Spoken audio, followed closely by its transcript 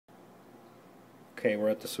Okay, we're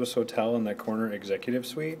at the Swissotel in that corner executive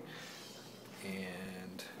suite,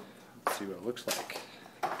 and let's see what it looks like.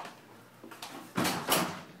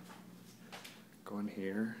 Go in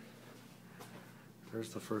here.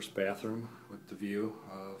 There's the first bathroom with the view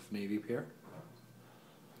of Navy Pier.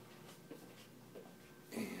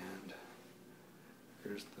 And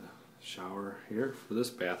here's the shower here for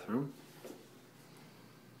this bathroom.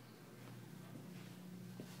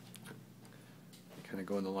 You kind of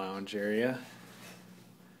go in the lounge area.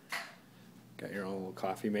 Got your own little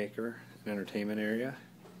coffee maker and entertainment area.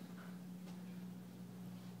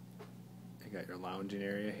 You got your lounging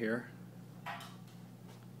area here. You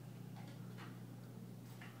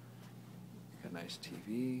got a nice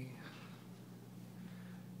TV.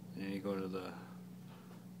 And then you go to the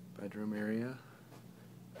bedroom area.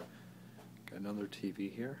 Got another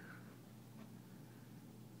TV here.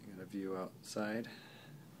 You got a view outside,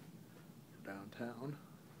 downtown.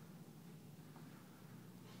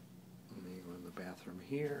 And then you go in the bathroom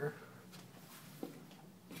here.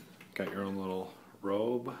 Got your own little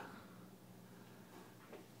robe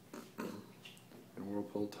and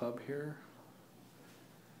whirlpool tub here.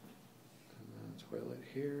 And then a toilet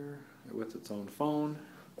here with its own phone.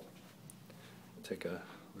 Take a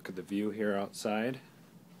look at the view here outside,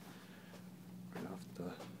 right off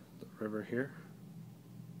the river here,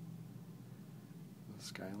 the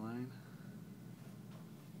skyline.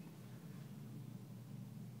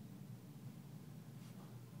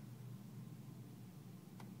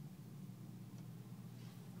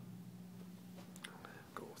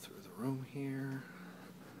 Go through the room here.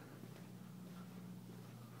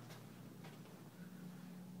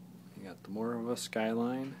 You got the more of a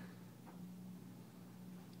skyline.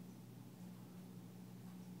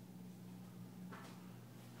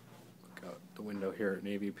 Out the window here at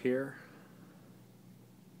Navy Pier.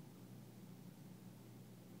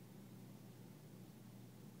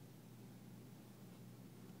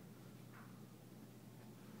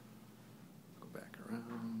 Go back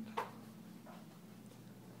around.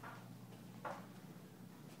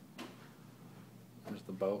 There's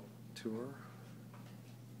the boat tour.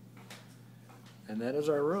 And that is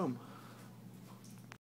our room.